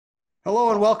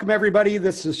Hello and welcome everybody.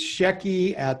 This is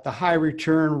Shecky at the High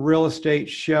Return Real Estate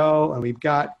Show, and we've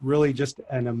got really just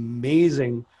an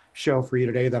amazing show for you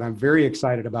today that I'm very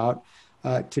excited about.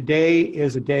 Today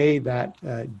is a day that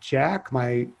Jack,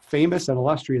 my famous and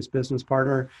illustrious business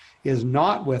partner, is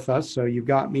not with us. So you've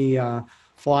got me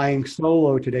flying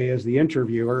solo today as the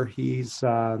interviewer. He's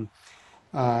stuck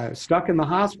in the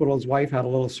hospital. His wife had a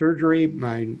little surgery.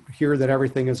 I hear that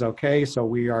everything is okay. So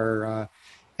we are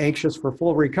anxious for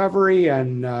full recovery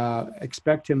and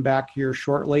expect him back here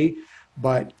shortly.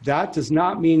 But that does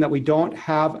not mean that we don't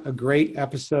have a great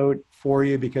episode for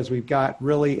you, because we've got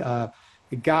really a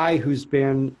guy who's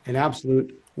been an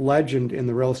absolute legend in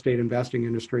the real estate investing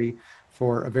industry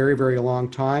for a very, very long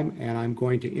time. And I'm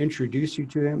going to introduce you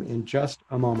to him in just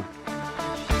a moment.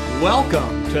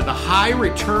 Welcome to the High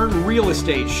Return Real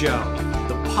Estate Show,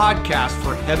 the podcast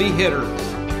for heavy hitters.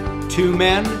 Two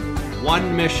men,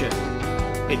 one mission.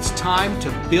 It's time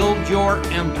to build your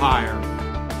empire.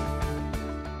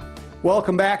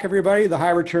 Welcome back, everybody, the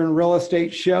High Return Real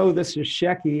Estate Show. This is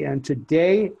Shecky, and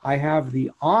today I have the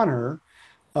honor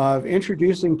of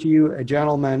introducing to you a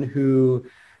gentleman who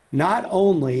not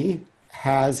only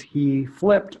has he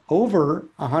flipped over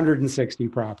 160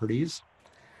 properties,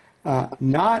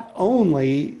 not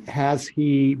only has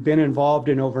he been involved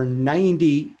in over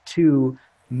 $92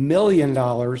 million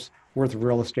worth of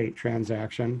real estate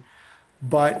transaction,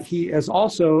 but he is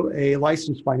also a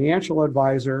licensed financial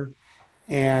advisor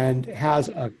and has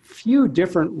a few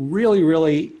different really,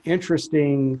 really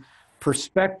interesting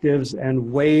perspectives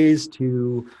and ways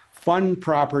to fund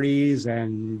properties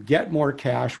and get more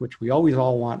cash, which we always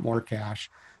all want more cash.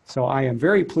 So I am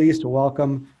very pleased to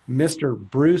welcome Mr.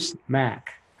 Bruce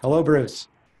Mack. Hello, Bruce.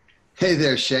 Hey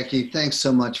there, Shecky. Thanks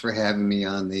so much for having me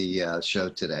on the show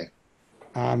today.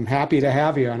 I'm happy to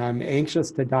have you, and I'm anxious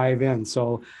to dive in.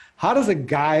 So how does a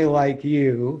guy like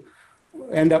you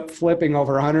end up flipping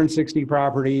over 160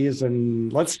 properties?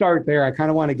 And let's start there. I kind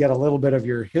of want to get a little bit of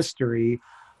your history,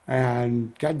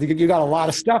 and you got a lot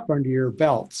of stuff under your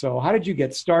belt. So how did you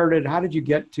get started? How did you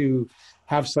get to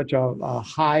have such a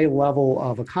high level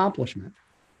of accomplishment?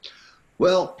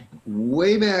 Well,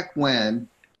 way back when,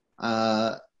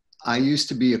 I used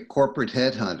to be a corporate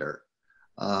headhunter,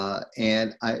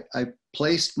 and I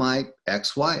placed my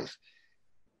ex-wife.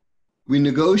 We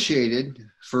negotiated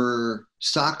for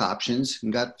stock options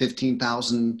and got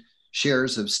 15,000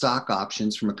 shares of stock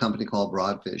options from a company called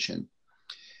Broad Vision.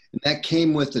 And that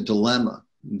came with a dilemma.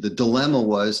 The dilemma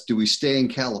was, do we stay in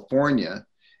California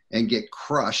and get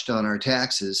crushed on our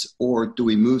taxes, or do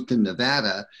we move to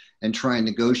Nevada and try and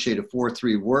negotiate a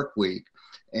 4-3 work week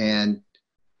and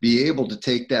be able to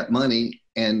take that money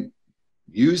and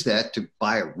use that to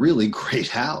buy a really great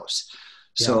house?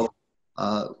 Yeah.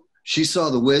 So she saw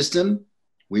the wisdom.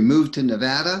 We moved to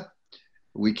Nevada.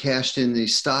 We cashed in the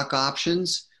stock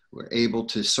options. We're able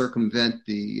to circumvent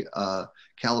the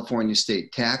California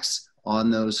state tax on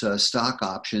those stock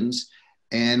options.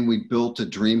 And we built a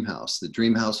dream house. The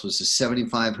dream house was a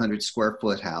 7,500 square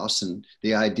foot house. And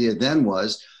the idea then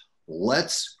was,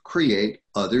 let's create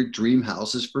other dream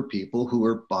houses for people who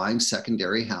are buying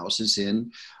secondary houses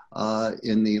in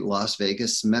the Las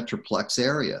Vegas Metroplex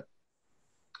area.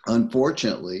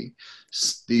 Unfortunately,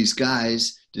 these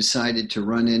guys decided to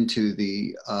run into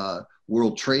the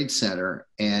World Trade Center,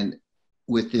 and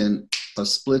within a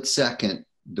split second,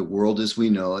 the world as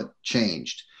we know it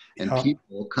changed. And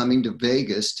people coming to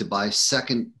Vegas to buy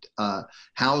second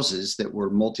houses that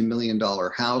were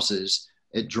multi-million-dollar houses,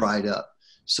 it dried up.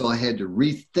 So I had to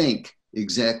rethink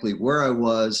exactly where I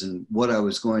was and what I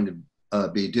was going to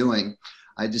be doing.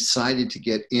 I decided to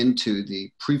get into the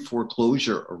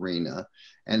pre-foreclosure arena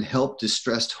and help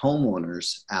distressed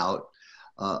homeowners out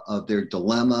of their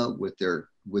dilemma with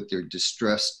their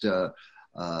distressed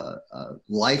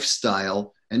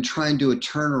lifestyle, and try and do a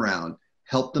turnaround,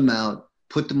 help them out,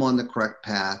 put them on the correct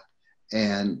path,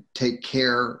 and take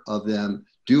care of them,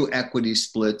 do equity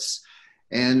splits.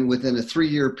 And within a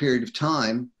 3-year period of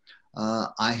time,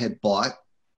 I had bought,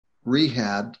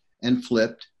 rehabbed, and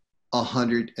flipped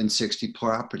 160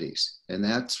 properties. And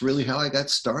that's really how I got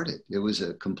started. It was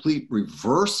a complete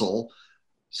reversal,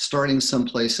 starting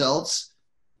someplace else,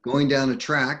 going down a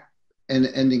track, and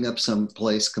ending up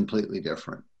someplace completely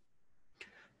different.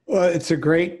 Well, it's a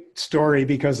great story,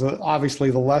 because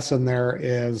obviously the lesson there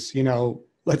is,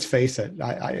 let's face it,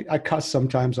 I cuss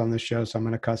sometimes on this show, so I'm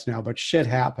going to cuss now, but shit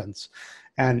happens.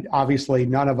 And obviously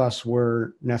none of us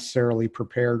were necessarily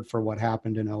prepared for what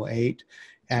happened in 2008.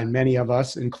 And many of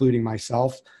us, including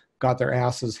myself, got their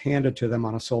asses handed to them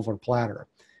on a silver platter.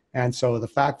 And so the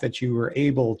fact that you were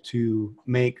able to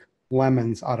make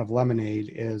lemons out of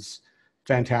lemonade is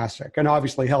fantastic, and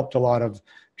obviously helped a lot of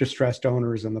distressed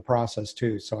owners in the process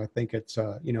too. So I think it's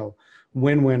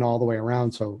win-win all the way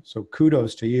around. So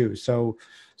kudos to you. So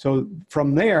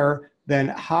from there, then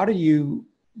how do you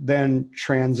then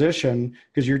transition?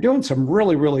 Because you're doing some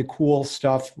really, really cool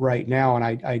stuff right now, and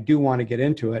I do want to get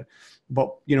into it.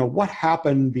 But what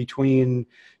happened between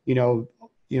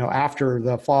after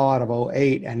the fallout of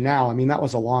 '08 and now? I mean, that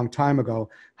was a long time ago.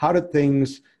 How did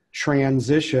things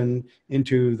transition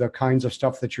into the kinds of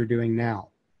stuff that you're doing now?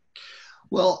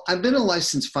 Well, I've been a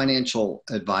licensed financial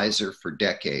advisor for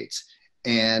decades,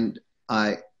 and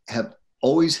I have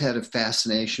always had a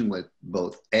fascination with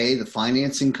both A, the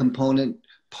financing component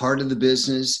part of the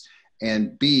business,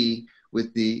 and B,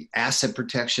 with the asset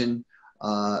protection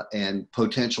and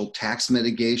potential tax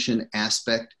mitigation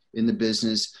aspect in the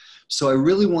business. So I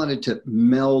really wanted to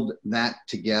meld that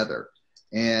together.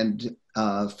 And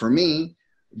for me,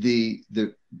 the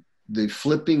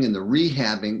flipping and the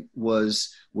rehabbing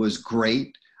was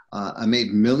great. I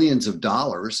made millions of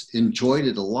dollars, enjoyed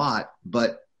it a lot,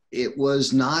 but it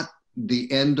was not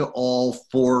the end all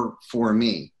for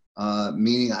me.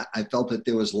 Meaning I felt that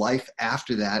there was life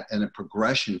after that and a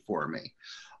progression for me.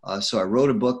 So I wrote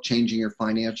a book, Changing Your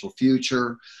Financial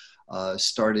Future,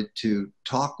 started to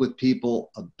talk with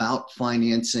people about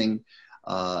financing,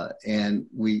 and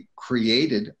we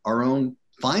created our own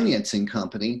financing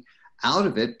company out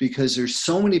of it, because there's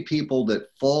so many people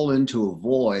that fall into a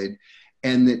void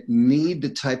and that need the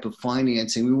type of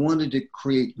financing. We wanted to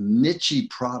create niche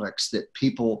products that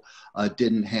people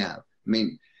didn't have. I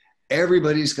mean,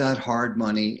 everybody's got hard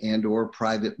money and or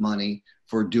private money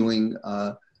for doing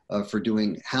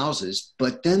houses,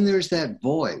 but then there's that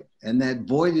void, and that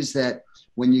void is that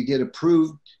when you get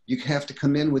approved, you have to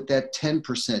come in with that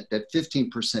 10%, that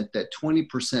 15%, that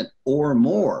 20% or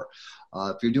more.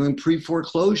 If you're doing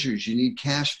pre-foreclosures, you need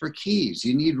cash for keys,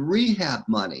 you need rehab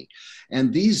money.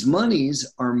 And these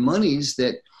monies are monies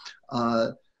that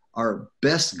are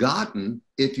best gotten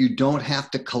if you don't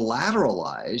have to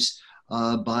collateralize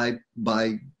by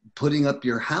putting up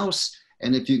your house.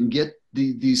 And if you can get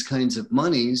these kinds of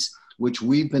monies, which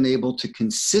we've been able to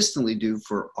consistently do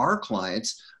for our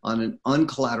clients on an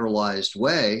uncollateralized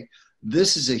way,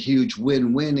 this is a huge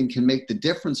win-win and can make the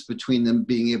difference between them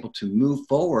being able to move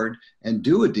forward and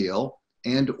do a deal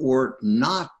and or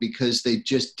not, because they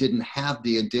just didn't have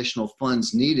the additional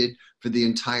funds needed for the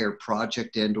entire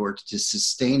project and or to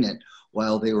sustain it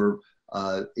while they were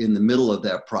in the middle of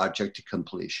that project to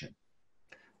completion.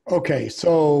 Okay,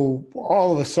 so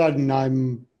all of a sudden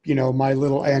I'm, my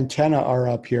little antenna are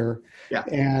up here. Yeah.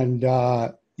 And,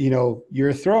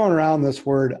 you're throwing around this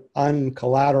word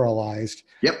uncollateralized.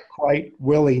 Yep. Quite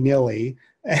willy-nilly.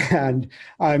 And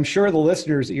I'm sure the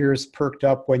listeners' ears perked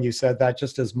up when you said that,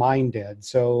 just as mine did.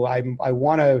 So I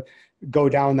want to go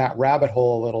down that rabbit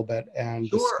hole a little bit and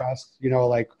discuss,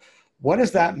 what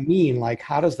does that mean? Like,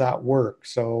 how does that work?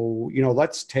 So,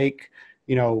 let's take,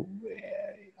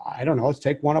 I don't know, let's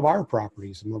take one of our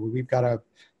properties. We've got a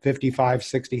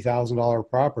 $55,000, $60,000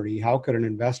 property. How could an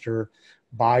investor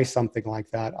buy something like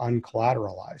that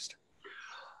uncollateralized?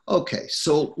 Okay,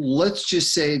 so let's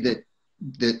just say that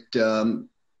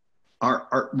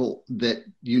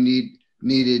you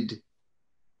needed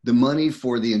the money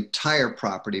for the entire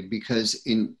property, because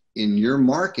in your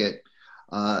market,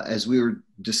 as we were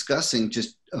discussing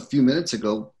just a few minutes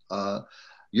ago,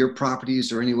 your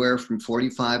properties are anywhere from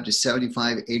 $45,000 to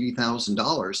 $75,000,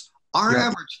 $80,000. Our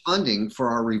average funding for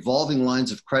our revolving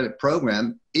lines of credit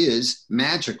program is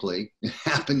magically, it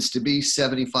happens to be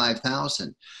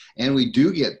 $75,000. And we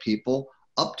do get people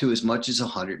up to as much as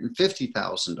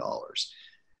 $150,000.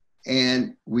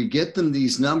 And we get them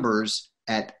these numbers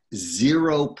at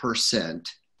 0%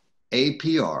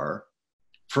 APR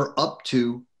for up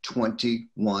to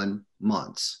 21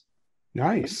 months.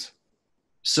 Nice.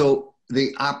 So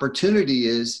the opportunity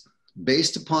is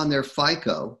based upon their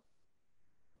FICO,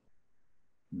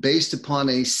 based upon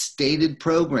a stated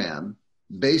program,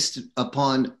 based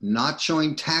upon not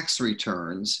showing tax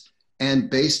returns, and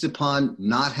based upon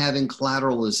not having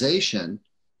collateralization.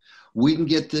 We can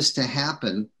get this to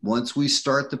happen once we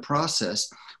start the process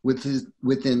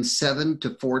within 7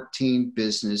 to 14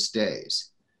 business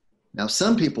days. Now,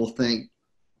 some people think,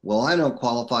 well, I don't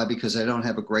qualify because I don't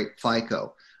have a great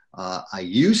FICO. I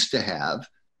used to have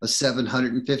a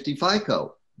 750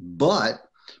 FICO, but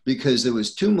because there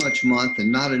was too much month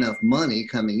and not enough money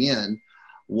coming in,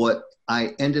 what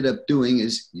I ended up doing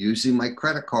is using my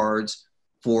credit cards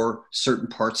for certain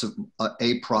parts of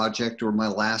a project or my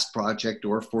last project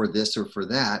or for this or for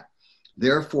that.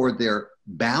 Therefore, their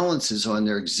balances on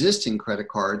their existing credit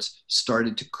cards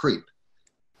started to creep.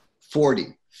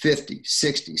 40, 50,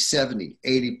 60, 70,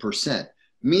 80%.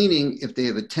 Meaning if they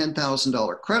have a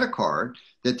 $10,000 credit card,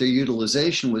 that their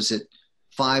utilization was at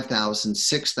 5,000,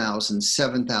 6,000,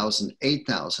 7,000,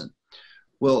 8,000.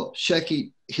 Well,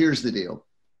 Shecky, here's the deal.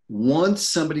 Once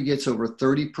somebody gets over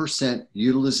 30%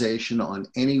 utilization on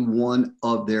any one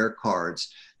of their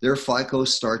cards, their FICO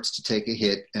starts to take a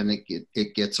hit and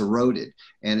it gets eroded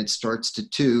and it starts to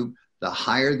tube. The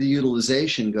higher the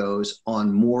utilization goes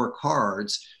on more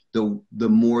cards, the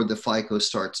more the FICO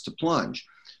starts to plunge.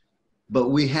 But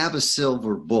we have a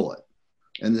silver bullet.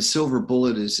 And the silver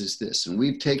bullet is this. And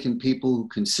we've taken people who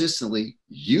consistently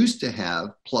used to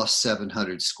have plus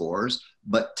 700 scores,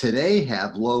 but today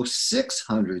have low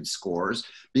 600 scores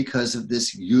because of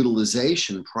this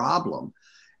utilization problem.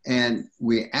 And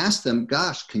we asked them,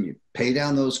 gosh, can you pay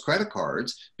down those credit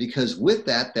cards? Because with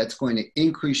that, that's going to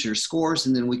increase your scores.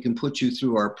 And then we can put you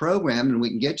through our program and we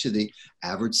can get you the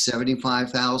average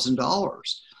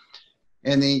 $75,000.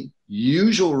 And the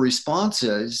usual response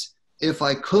is, if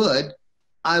I could,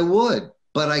 I would,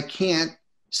 but I can't.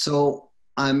 So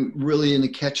I'm really in the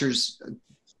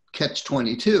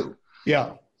catch-22.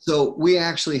 Yeah. So we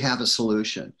actually have a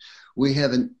solution. We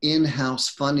have an in-house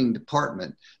funding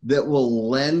department that will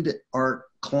lend our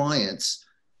clients,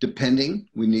 depending,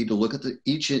 we need to look at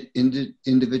each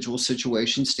individual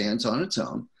situation stands on its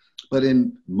own. But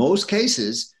in most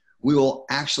cases, we will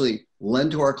actually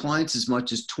lend to our clients as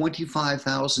much as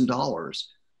 $25,000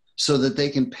 so that they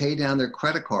can pay down their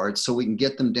credit cards so we can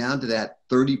get them down to that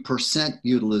 30%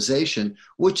 utilization,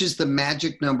 which is the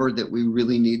magic number that we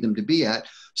really need them to be at,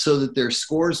 so that their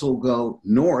scores will go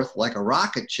north like a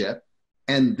rocket ship.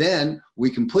 And then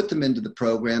we can put them into the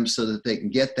program so that they can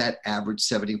get that average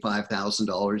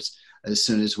 $75,000 as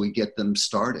soon as we get them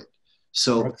started.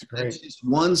 So that's just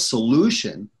one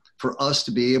solution for us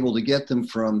to be able to get them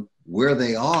from where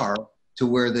they are to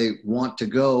where they want to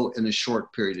go in a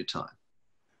short period of time.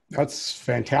 That's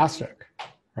fantastic.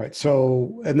 Right.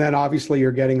 So, and then obviously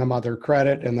you're getting them other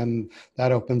credit, and then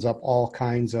that opens up all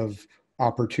kinds of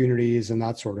opportunities and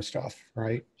that sort of stuff,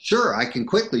 right? Sure. I can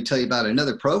quickly tell you about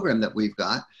another program that we've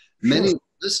got. Sure. Many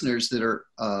listeners that are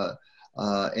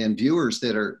and viewers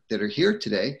that are here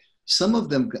today, some of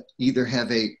them either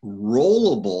have a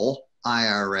rollable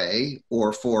IRA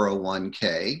or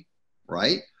 401k,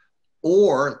 right?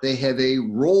 Or they have a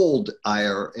rolled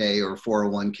IRA or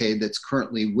 401k that's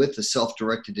currently with a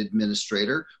self-directed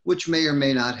administrator, which may or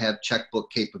may not have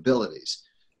checkbook capabilities.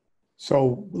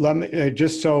 So let me,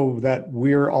 just so that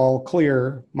we're all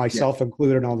clear, myself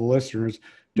included and all the listeners,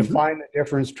 define the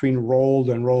difference between rolled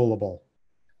and rollable.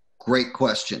 Great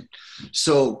question.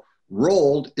 So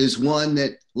rolled is one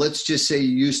that, let's just say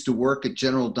you used to work at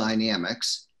General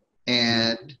Dynamics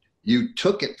and you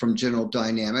took it from General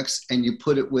Dynamics and you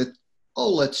put it with,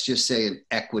 let's just say an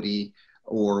equity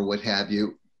or what have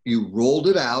you. You rolled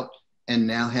it out and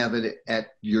now have it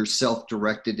at your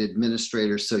self-directed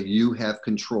administrator, so you have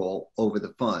control over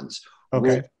the funds.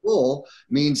 Okay. Roll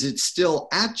means it's still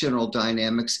at General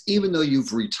Dynamics, even though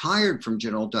you've retired from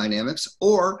General Dynamics,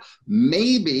 or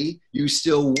maybe you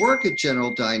still work at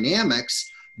General Dynamics,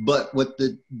 but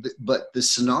the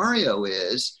scenario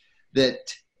is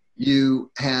that you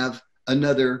have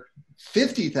another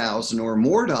 $50,000 or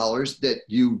more dollars that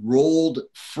you rolled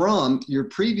from your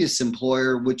previous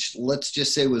employer, which let's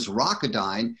just say was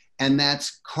Rocketdyne, and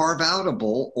that's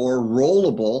carve-outable or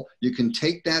rollable. You can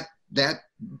take that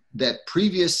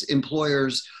previous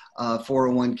employer's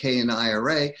 401k and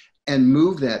IRA and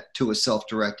move that to a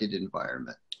self-directed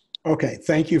environment. Okay,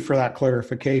 thank you for that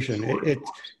clarification.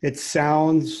 It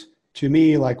sounds to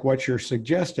me like what you're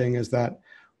suggesting is that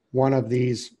one of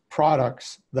these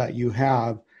products that you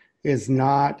have is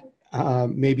not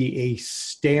maybe a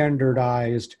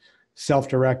standardized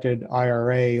self-directed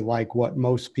IRA like what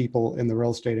most people in the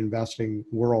real estate investing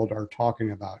world are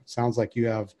talking about. It sounds like you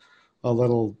have a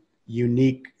little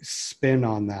unique spin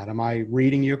on that. Am I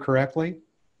reading you correctly?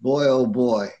 Boy, oh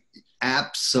boy,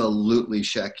 absolutely,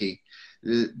 Shecky.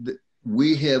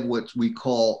 We have what we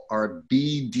call our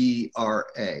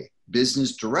BDRA,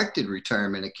 Business Directed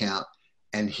Retirement Account,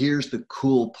 and here's the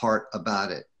cool part about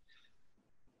it.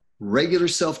 Regular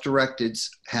self-directeds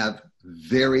have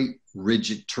very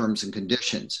rigid terms and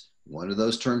conditions. One of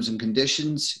those terms and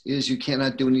conditions is you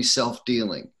cannot do any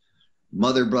self-dealing.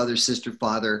 Mother, brother, sister,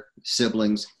 father,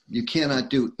 siblings, you cannot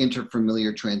do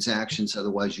interfamiliar transactions,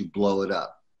 otherwise you blow it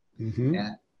up.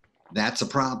 And that's a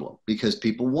problem because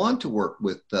people want to work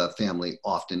with family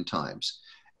oftentimes.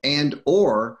 And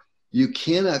or you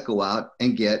cannot go out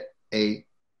and get a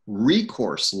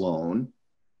recourse loan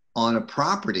on a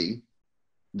property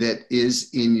that is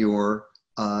in your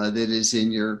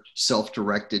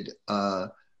self-directed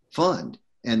fund.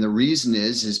 And the reason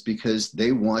is because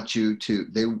they want you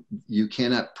to, you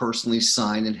cannot personally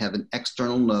sign and have an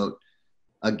external note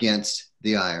against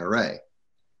the IRA.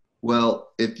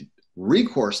 Well, if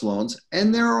recourse loans,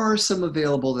 and there are some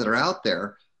available that are out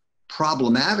there,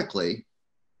 problematically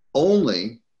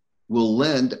only will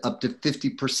lend up to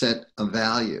 50% of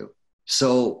value.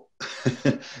 So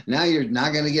now you're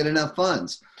not going to get enough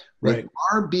funds. Right. With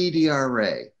our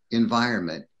BDRA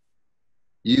environment,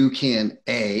 you can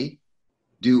A,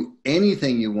 do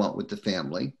anything you want with the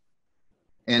family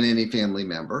and any family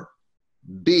member.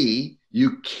 B,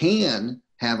 you can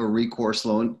have a recourse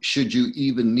loan should you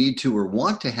even need to or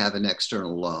want to have an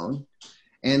external loan.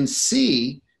 And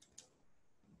C,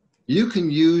 you can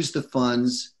use the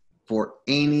funds for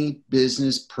any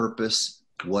business purpose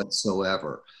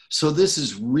whatsoever. So this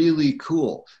is really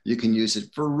cool. You can use it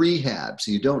for rehab.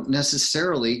 So you don't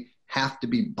necessarily have to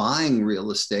be buying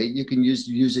real estate. You can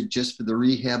use it just for the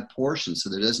rehab portion. So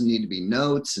there doesn't need to be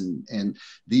notes and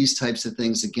these types of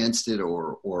things against it,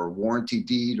 or warranty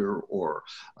deed or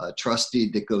a trust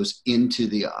deed that goes into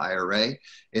the IRA.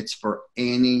 It's for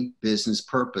any business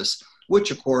purpose,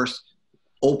 which of course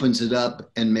opens it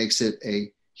up and makes it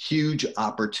a huge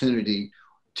opportunity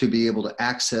to be able to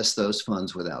access those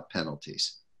funds without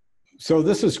penalties. So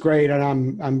this is great.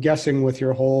 And I'm guessing with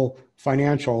your whole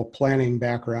financial planning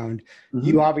background, Mm-hmm.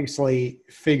 you obviously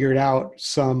figured out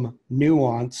some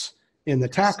nuance in the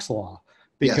tax law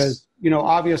because, Yes.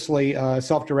 Obviously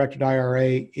self-directed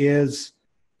IRA is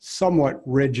somewhat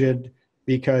rigid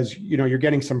because, you're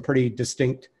getting some pretty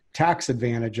distinct tax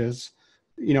advantages,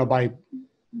 by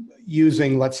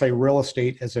using, let's say, real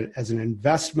estate as an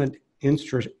investment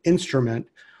instrument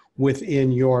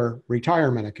within your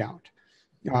retirement account.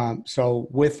 So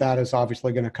with that is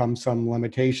obviously going to come some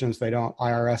limitations.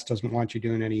 IRS doesn't want you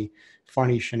doing any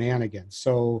funny shenanigans.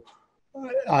 So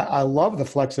I love the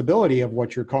flexibility of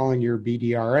what you're calling your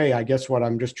BDRA. I guess what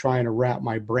I'm just trying to wrap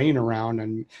my brain around,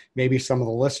 and maybe some of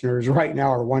the listeners right now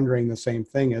are wondering the same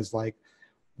thing, is like,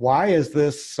 why is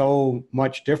this so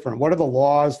much different? What are the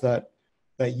laws that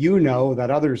that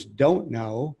others don't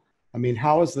know? I mean,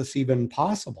 how is this even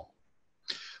possible?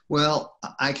 Well,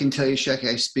 I can tell you, Shecky,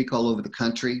 I speak all over the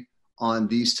country on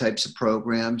these types of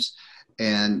programs,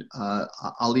 and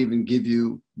I'll even give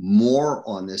you more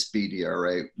on this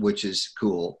BDRA, which is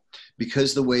cool,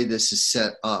 because the way this is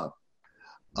set up,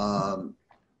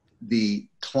 the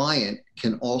client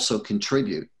can also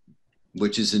contribute,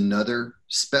 which is another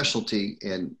specialty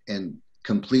and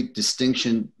complete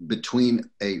distinction between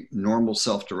a normal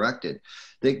self-directed.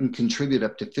 They can contribute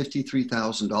up to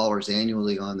 $53,000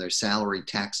 annually on their salary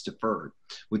tax deferred,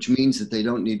 which means that they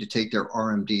don't need to take their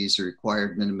RMDs, or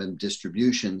required minimum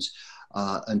distributions,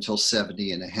 until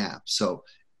 70 and a half. So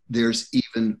there's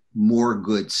even more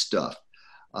good stuff.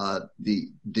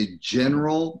 The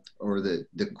general, or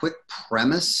the quick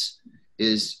premise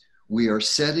is we are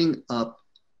setting up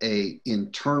a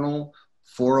internal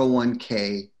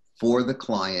 401k for the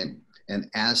client. And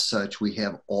as such, we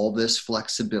have all this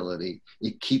flexibility.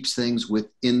 It keeps things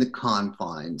within the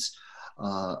confines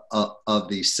of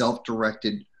the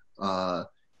self-directed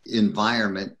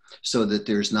environment, so that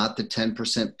there's not the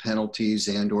 10% penalties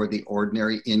and or the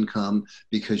ordinary income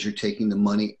because you're taking the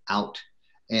money out.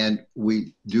 And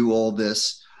we do all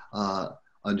this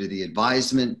under the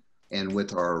advisement and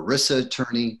with our ERISA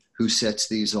attorney who sets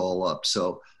these all up.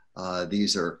 So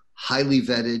these are highly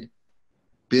vetted,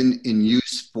 been in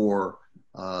use for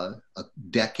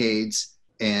decades,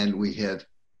 and we have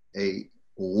a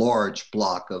large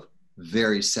block of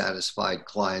very satisfied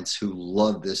clients who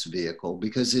love this vehicle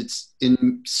because it's,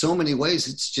 in so many ways,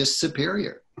 it's just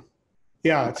superior.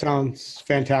 Yeah, it sounds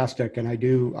fantastic. And I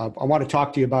want to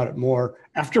talk to you about it more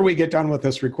after we get done with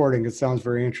this recording. It sounds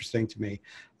very interesting to me.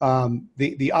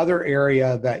 The other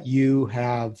area that you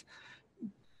have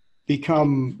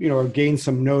become, or gain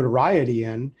some notoriety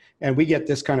in, and we get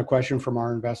this kind of question from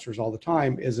our investors all the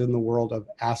time, is in the world of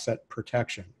asset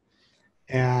protection.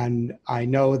 And I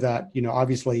know that,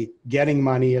 obviously getting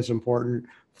money is important,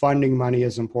 funding money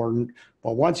is important,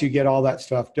 but once you get all that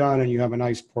stuff done and you have a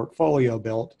nice portfolio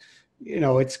built,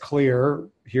 it's clear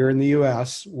here in the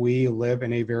US, we live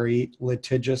in a very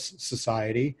litigious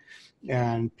society,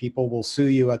 and people will sue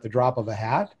you at the drop of a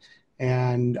hat.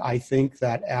 And I think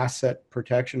that asset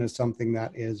protection is something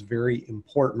that is very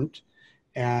important.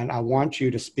 And I want you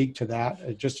to speak to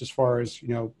that just as far as,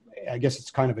 I guess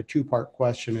it's kind of a two-part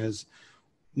question is,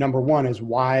 number one is,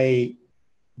 why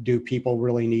do people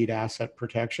really need asset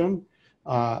protection?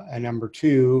 And number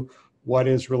two, what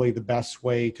is really the best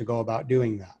way to go about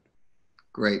doing that?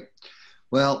 Great.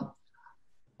 Well,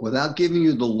 without giving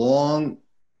you the long,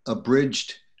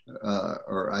 abridged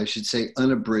or I should say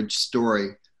unabridged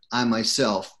story. I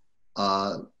myself,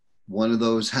 one of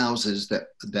those houses that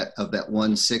of that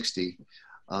 160,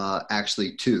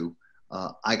 actually two,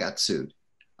 I got sued.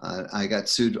 I got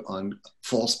sued on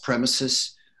false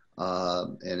premises,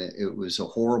 and it was a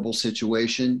horrible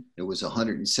situation. It was a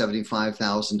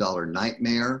 $175,000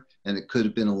 nightmare, and it could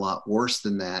have been a lot worse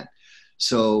than that.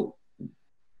 So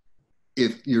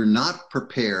if you're not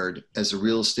prepared as a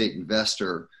real estate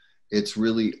investor, it's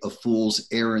really a fool's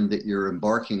errand that you're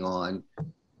embarking on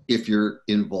if you're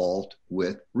involved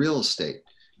with real estate,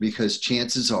 because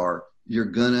chances are you're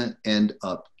gonna end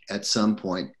up at some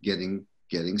point getting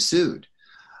sued.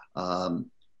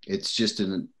 It's just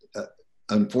an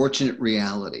unfortunate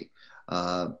reality.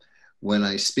 When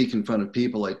I speak in front of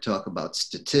people, I talk about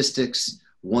statistics.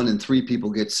 1 in 3 people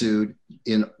get sued.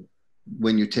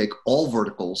 When you take all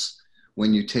verticals,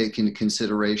 when you take into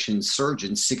consideration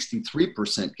surgeons,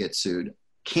 63% get sued.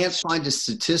 Can't find a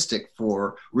statistic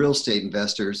for real estate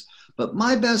investors, but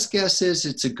my best guess is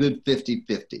it's a good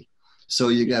 50-50. So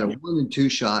you got a 1 in 2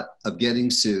 shot of getting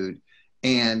sued,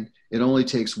 and it only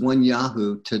takes one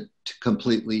Yahoo to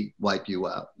completely wipe you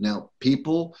out. Now,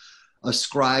 people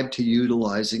ascribe to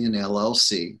utilizing an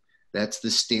LLC. That's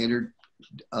the standard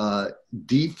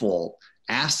default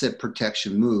asset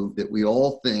protection move that we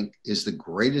all think is the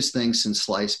greatest thing since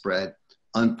sliced bread.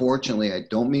 Unfortunately, I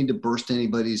don't mean to burst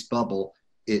anybody's bubble.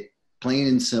 It plain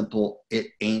and simple, it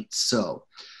ain't so.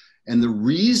 And the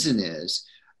reason is,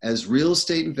 as real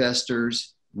estate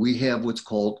investors, we have what's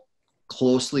called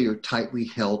closely or tightly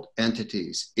held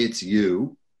entities. It's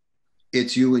you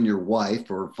and your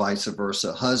wife, or vice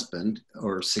versa, husband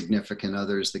or significant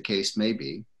other, as the case may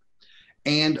be,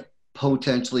 and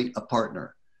potentially a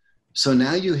partner. So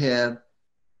now you have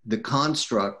the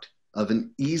construct of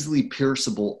an easily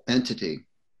pierceable entity.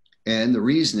 And the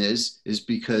reason is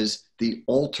because the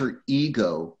alter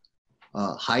ego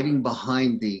hiding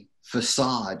behind the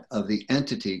facade of the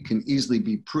entity can easily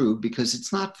be proved, because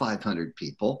it's not 500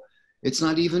 people. It's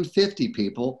not even 50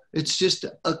 people. It's just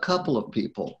a couple of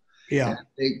people. Yeah. And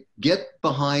they get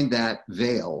behind that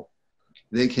veil.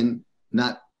 They can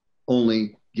not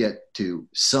only get to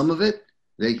some of it,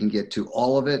 they can get to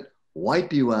all of it,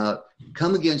 wipe you out,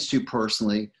 come against you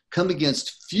personally, come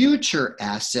against future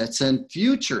assets and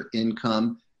future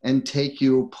income, and take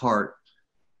you apart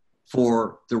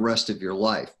for the rest of your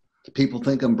life. People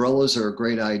think umbrellas are a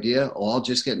great idea. Oh, I'll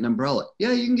just get an umbrella.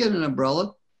 Yeah, you can get an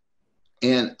umbrella.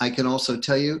 And I can also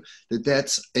tell you that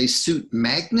that's a suit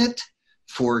magnet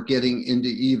for getting into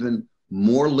even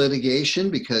more litigation,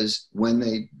 because when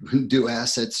they do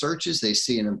asset searches, they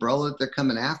see an umbrella, they're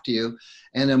coming after you.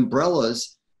 And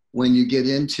umbrellas, when you get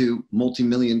into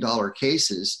multi-million-dollar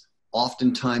cases,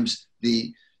 oftentimes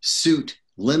the suit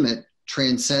limit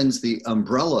transcends the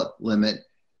umbrella limit,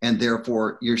 and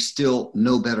therefore you're still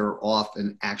no better off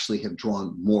and actually have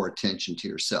drawn more attention to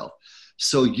yourself.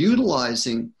 So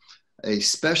utilizing a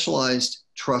specialized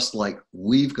trust like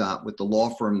we've got with the law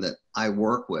firm that I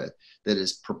work with, that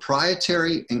is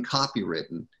proprietary and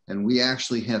copywritten, and we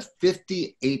actually have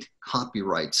 58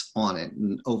 copyrights on it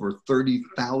and over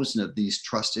 30,000 of these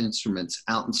trust instruments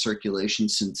out in circulation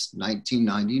since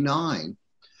 1999.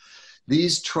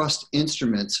 These trust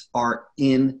instruments are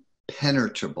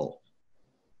impenetrable.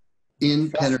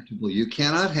 Impenetrable. You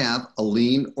cannot have a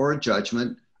lien or a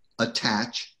judgment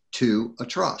attached to a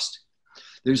trust.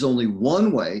 There's only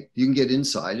one way you can get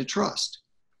inside a trust.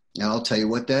 And I'll tell you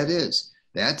what that is.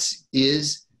 That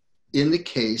is in the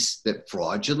case that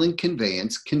fraudulent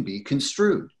conveyance can be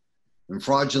construed. And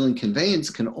fraudulent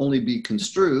conveyance can only be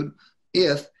construed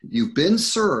if you've been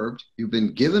served, you've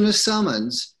been given a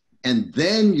summons, and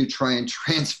then you try and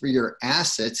transfer your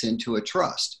assets into a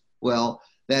trust. Well,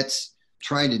 that's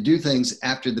trying to do things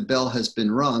after the bell has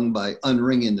been rung by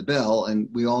unringing the bell, and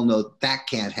we all know that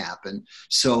can't happen.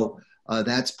 So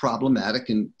that's problematic,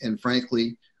 and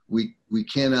frankly, we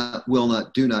cannot, will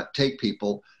not, do not take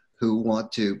people who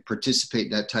want to participate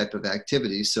in that type of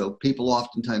activity. So people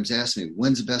oftentimes ask me,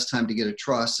 when's the best time to get a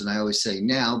trust? And I always say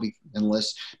now,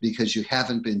 because you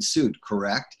haven't been sued,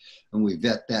 correct? And we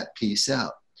vet that piece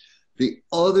out. The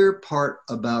other part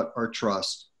about our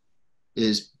trust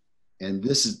is, and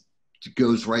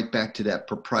goes right back to that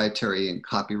proprietary and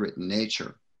copywritten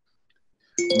nature.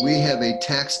 We have a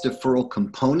tax deferral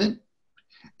component,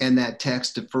 and that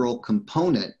tax deferral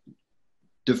component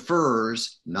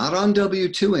defers not on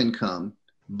W-2 income,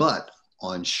 but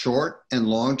on short and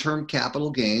long-term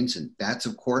capital gains. And that's,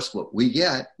 of course, what we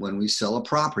get when we sell a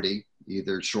property,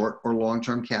 either short or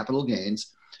long-term capital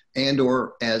gains, and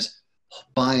or as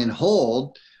buy and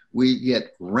hold, we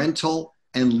get rental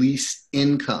and lease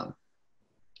income.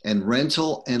 and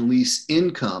rental and lease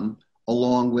income,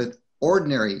 along with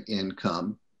ordinary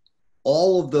income,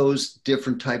 all of those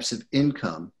different types of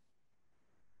income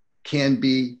can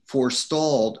be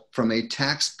forestalled from a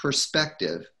tax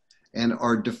perspective and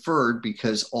are deferred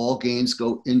because all gains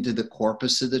go into the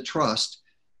corpus of the trust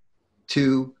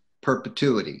to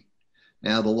perpetuity.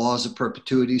 Now, the laws of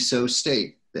perpetuity so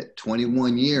state that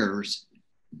 21 years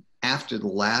after the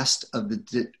last of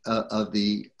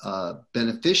the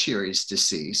beneficiary's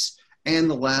decease and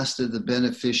the last of the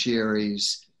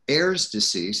beneficiary's heir's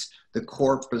decease, the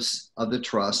corpus of the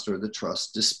trust or the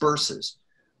trust disperses.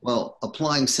 Well,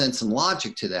 applying sense and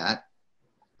logic to that,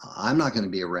 I'm not going to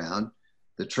be around.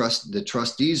 The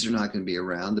trustees are not going to be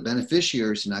around. The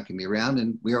beneficiaries are not going to be around.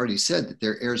 And we already said that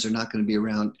their heirs are not going to be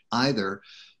around either.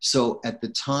 So at the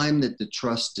time that the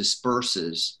trust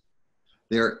disperses,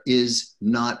 there is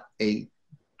not a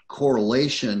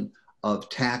correlation of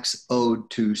tax owed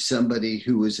to somebody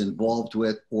who is involved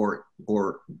with or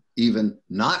even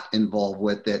not involved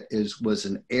with was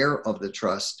an heir of the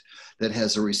trust that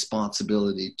has a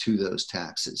responsibility to those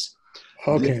taxes.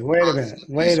 Okay, wait a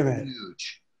minute.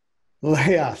 Huge.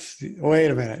 Yes, wait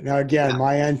a minute. Now, again,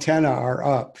 my antenna are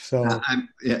up. So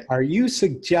are you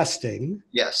suggesting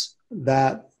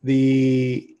that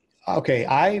I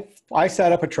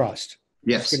set up a trust.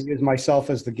 Yes. I'm going to use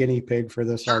myself as the guinea pig for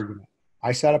this argument.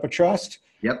 I set up a trust.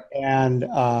 Yep. And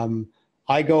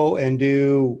I go and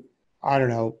do, I don't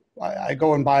know, I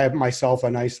go and buy myself a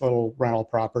nice little rental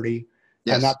property.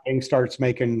 Yes. And that thing starts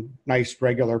making nice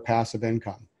regular passive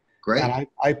income. Great. And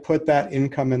I put that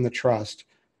income in the trust.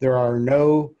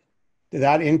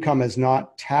 That income is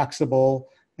not taxable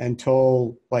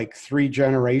until like 3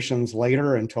 generations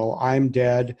later, until I'm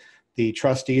dead, the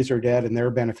trustees are dead, and their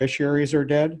beneficiaries are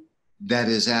dead. That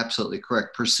is absolutely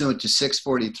correct. Pursuant to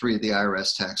 643 of the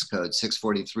IRS tax code,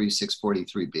 643,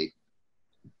 643B.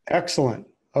 Excellent.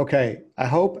 Okay. I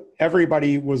hope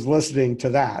everybody was listening to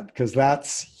that, because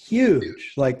that's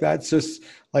huge. Like, that's just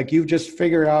like, you've just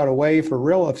figured out a way for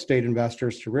real estate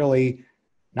investors to really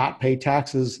not pay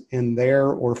taxes in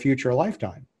their or future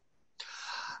lifetime.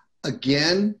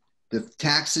 Again, the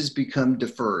taxes become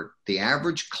deferred. The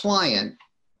average client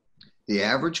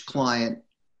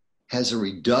has a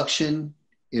reduction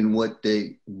in what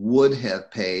they would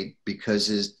have paid because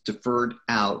it's deferred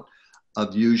out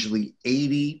of usually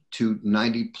 80 to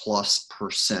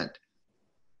 90+%,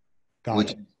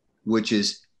 which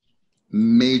is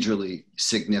majorly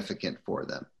significant for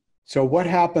them. So what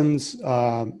happens,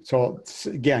 so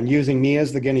again, using me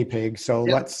as the guinea pig. So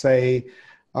let's say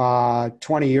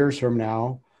 20 years from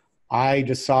now, I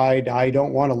decide I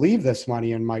don't want to leave this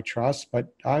money in my trust,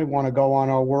 but I want to go on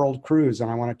a world cruise and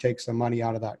I want to take some money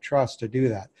out of that trust to do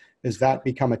that. Does that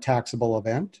become a taxable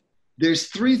event? There's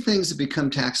 3 things that become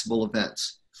taxable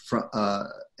events,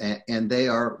 and they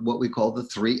are what we call the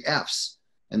 3 Fs.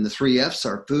 And the 3 Fs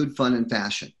are food, fun, and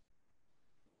fashion.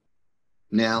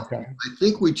 Now, I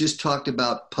think we just talked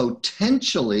about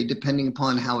potentially, depending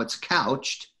upon how it's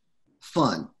couched,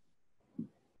 fun,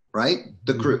 right?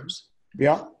 The cruise.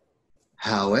 Yeah.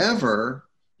 However,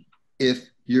 if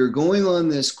you're going on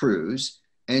this cruise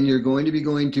and you're going to be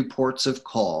going to ports of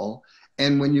call,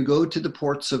 and when you go to the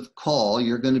ports of call,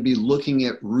 you're going to be looking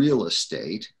at real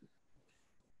estate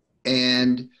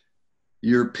and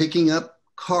you're picking up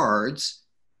cards,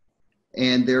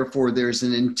 and therefore there's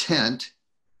an intent,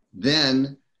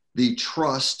 then the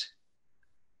trust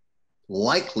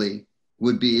likely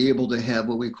would be able to have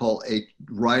what we call a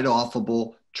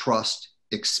write-offable trust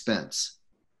expense.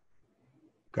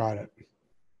 Got it.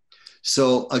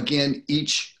 So again,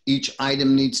 each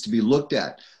item needs to be looked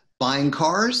at. Buying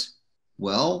cars,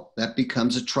 well, that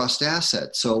becomes a trust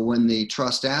asset. So when the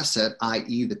trust asset,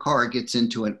 i.e. the car, gets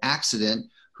into an accident,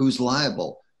 who's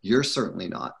liable? You're certainly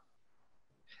not.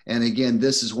 And again,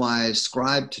 this is why I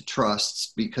ascribe to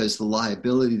trusts, because the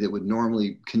liability that would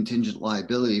normally, contingent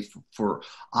liability for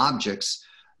objects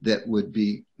that would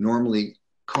be normally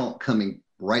coming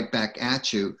right back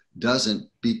at you doesn't,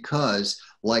 because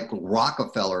like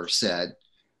Rockefeller said,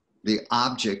 the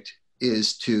object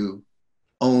is to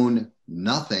own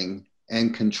nothing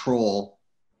and control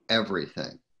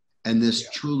everything. And this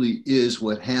truly is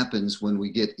what happens when we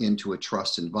get into a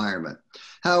trust environment.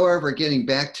 However, getting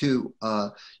back to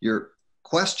your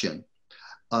question,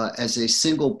 as a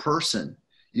single person,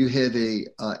 you have a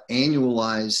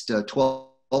annualized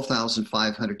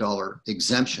 $12,500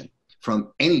 exemption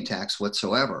from any tax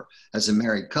whatsoever. As a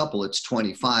married couple, it's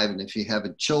 25, and if you have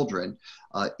children,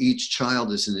 each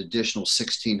child is an additional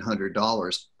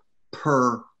 $1,600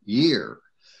 per year.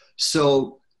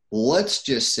 So let's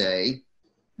just say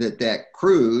that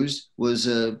cruise was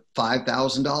a $5,000,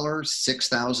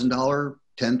 $6,000,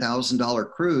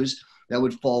 $10,000 cruise that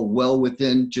would fall well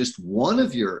within just one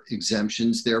of your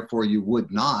exemptions. Therefore, you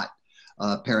would not,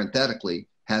 parenthetically,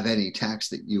 have any tax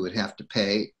that you would have to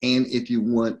pay. And if you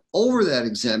went over that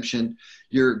exemption,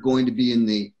 you're going to be in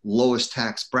the lowest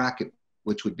tax bracket,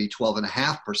 which would be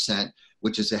 12.5%,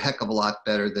 which is a heck of a lot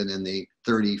better than in the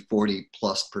 30,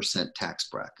 40+% tax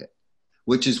bracket,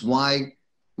 which is why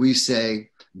we say,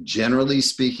 generally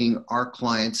speaking, our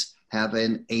clients have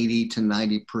an 80 to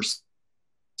 90%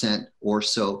 or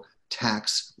so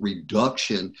tax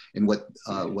reduction in what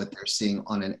they're seeing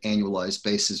on an annualized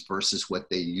basis versus what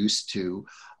they used to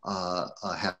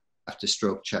have to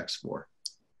stroke checks for.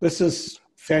 This is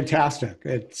fantastic.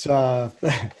 It's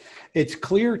it's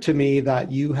clear to me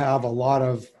that you have a lot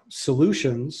of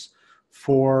solutions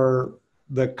for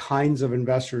the kinds of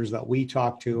investors that we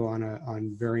talk to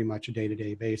on very much a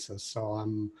day-to-day basis.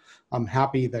 So I'm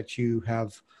happy that you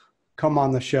have come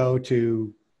on the show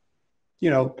to,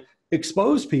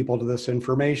 expose people to this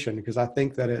information, because I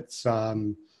think that it's,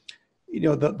 the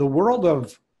world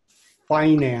of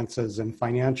finances and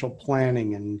financial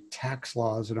planning and tax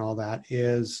laws and all that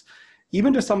is,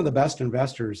 even to some of the best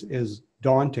investors, is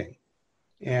daunting.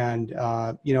 And,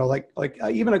 like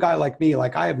even a guy like me,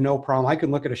 like I have no problem. I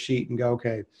can look at a sheet and go,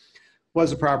 okay,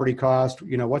 what's the property cost?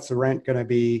 What's the rent going to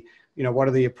be? What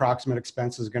are the approximate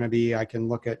expenses going to be? I can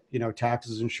look at,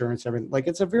 taxes, insurance, everything. Like,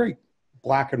 it's a very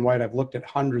black and white. I've looked at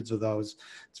hundreds of those.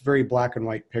 It's a very black and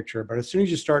white picture. But as soon as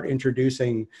you start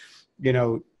introducing,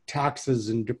 taxes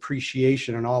and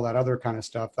depreciation and all that other kind of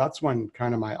stuff, that's when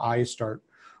kind of my eyes start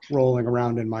rolling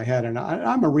around in my head. And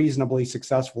I'm a reasonably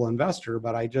successful investor,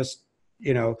 but I just,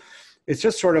 it's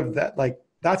just sort of that, like,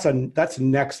 that's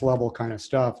next level kind of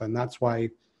stuff. And that's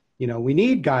why, we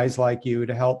need guys like you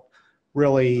to help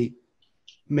really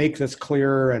make this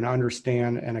clear and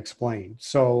understand and explain.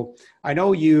 So I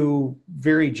know you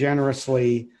very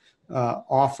generously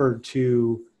offered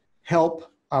to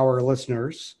help our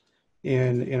listeners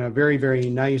in a very, very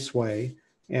nice way.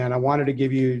 And I wanted to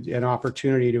give you an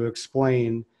opportunity to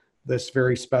explain this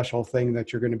very special thing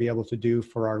that you're going to be able to do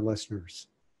for our listeners.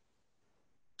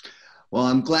 Well,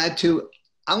 I'm glad to.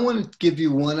 I want to give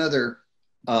you one other,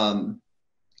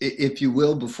 if you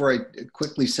will, before I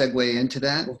quickly segue into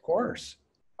that. Of course.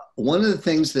 One of the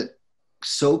things that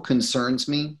so concerns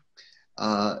me,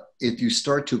 if you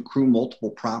start to accrue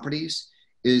multiple properties,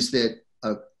 is that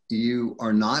you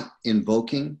are not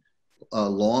invoking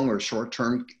long or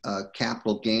short-term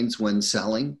capital gains when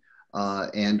selling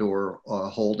and or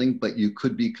holding, but you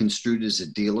could be construed as a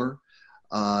dealer.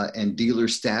 And dealer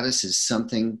status is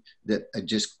something that I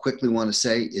just quickly want to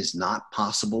say is not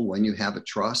possible when you have a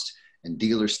trust. And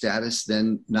dealer status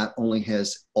then not only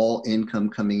has all income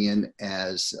coming in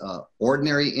as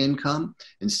ordinary income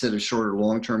instead of short or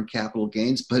long-term capital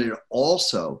gains, but it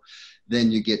also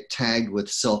then you get tagged with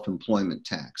self-employment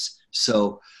tax.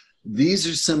 So these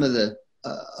are some of the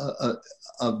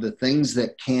things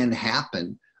that can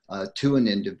happen to an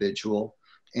individual.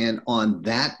 And on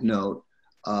that note,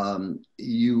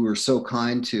 you were so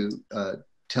kind to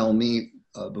tell me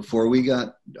before we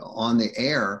got on the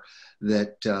air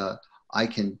that I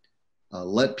can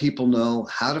let people know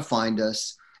how to find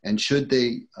us, and should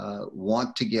they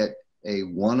want to get a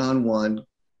one-on-one,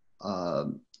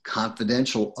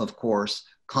 confidential, of course,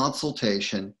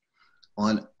 consultation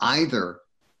on either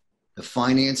the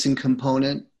financing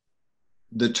component,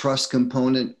 the trust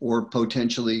component, or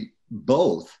potentially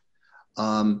both,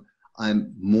 I'm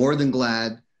more than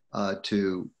glad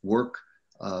to work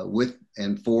with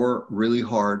and for really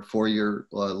hard for your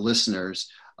listeners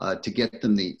to get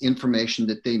them the information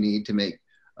that they need to make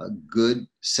good,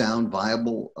 sound,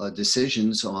 viable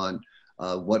decisions on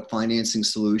what financing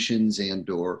solutions and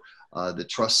or the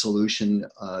trust solution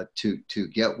to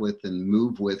get with and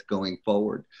move with going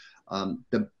forward.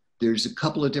 There's a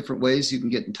couple of different ways you can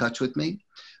get in touch with me.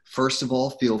 First of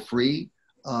all, feel free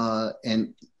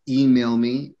and email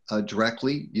me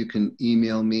directly. You can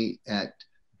email me at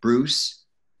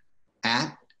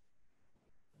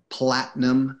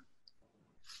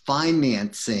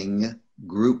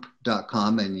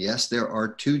bruce@platinumfinancing.group.com. And yes, there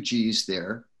are 2 G's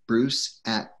there,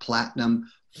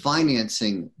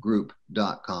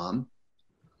 bruce@platinumfinancing.group.com.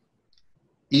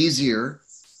 Easier,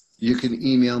 you can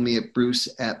email me at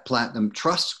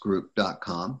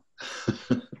bruce@platinumtrustgroup.com.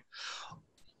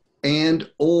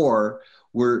 And or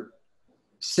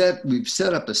we've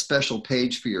set up a special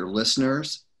page for your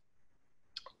listeners.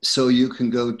 So you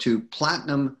can go to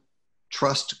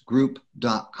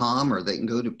platinumtrustgroup.com, or they can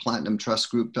go to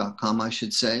platinumtrustgroup.com, I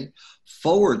should say,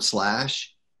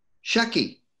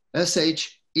 /Shecky,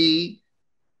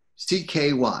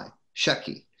 CKY,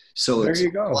 Shecky. So There it's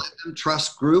you go.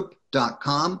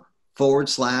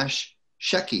 platinumtrustgroup.com/Shecky,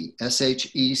 SHECKY.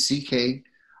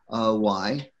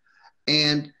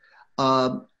 And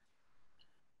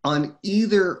on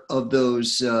either of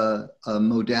those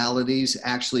modalities,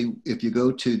 actually, if you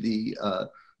go to the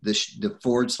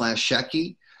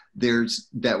 /Shecky,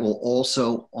 that will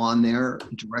also on there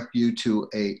direct you to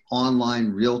a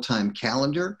online real-time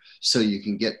calendar, so you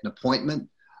can get an appointment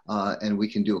and we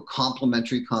can do a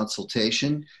complimentary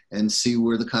consultation and see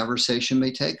where the conversation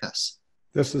may take us.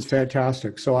 This is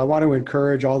fantastic. So I want to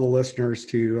encourage all the listeners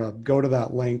to go to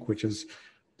that link, which is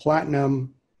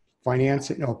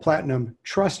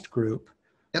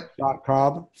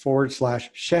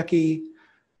platinumtrustgroup.com/Shecky.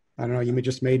 I don't know, you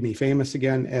just made me famous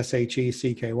again, SHECKY,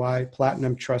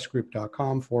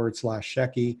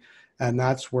 platinumtrustgroup.com/Shecky. And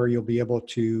that's where you'll be able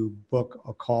to book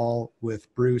a call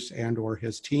with Bruce and or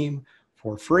his team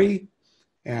for free.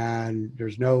 And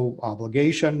there's no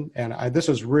obligation. And this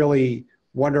is really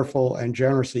wonderful and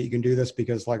generous that you can do this,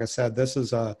 because like I said, this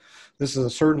is a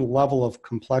certain level of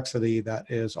complexity that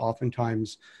is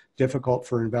oftentimes difficult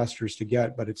for investors to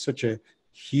get, but it's such a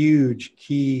huge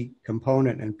key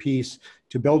component and piece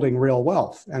to building real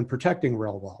wealth and protecting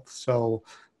real wealth. So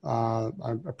I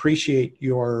appreciate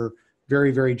your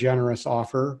very, very generous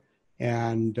offer,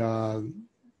 and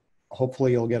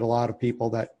hopefully you'll get a lot of people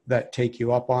that take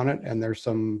you up on it, and there's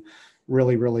some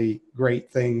really, really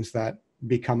great things that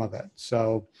become of it.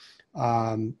 So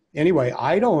anyway,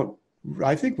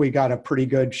 I think we got a pretty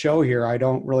good show here. I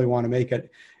don't really want to make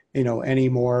it, any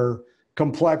more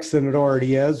complex than it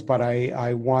already is, but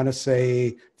I want to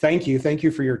say thank you. Thank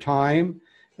you for your time,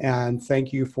 and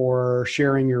thank you for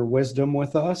sharing your wisdom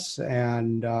with us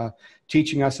and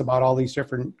teaching us about all these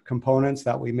different components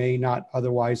that we may not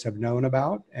otherwise have known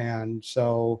about. And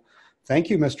so thank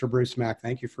you, Mr. Bruce Mack.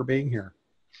 Thank you for being here.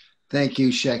 Thank you,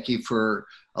 Shecky, for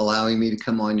allowing me to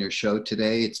come on your show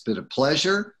today. It's been a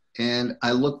pleasure, and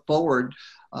I look forward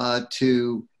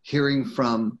to hearing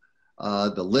from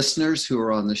the listeners who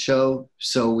are on the show,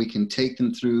 so we can take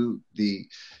them through the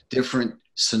different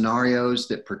scenarios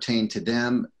that pertain to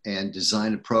them and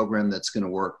design a program that's going to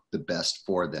work the best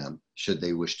for them should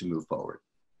they wish to move forward.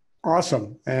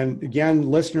 Awesome. And again,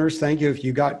 listeners, thank you. If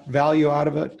you got value out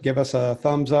of it, give us a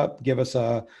thumbs up, give us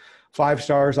a 5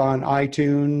 stars on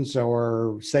iTunes,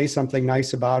 or say something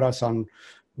nice about us on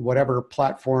whatever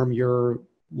platform you're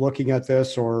looking at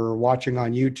this or watching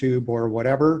on YouTube or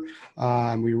whatever.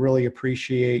 We really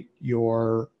appreciate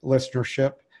your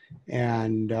listenership,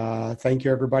 and thank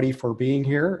you everybody for being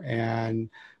here. And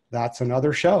that's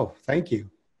another show. Thank you.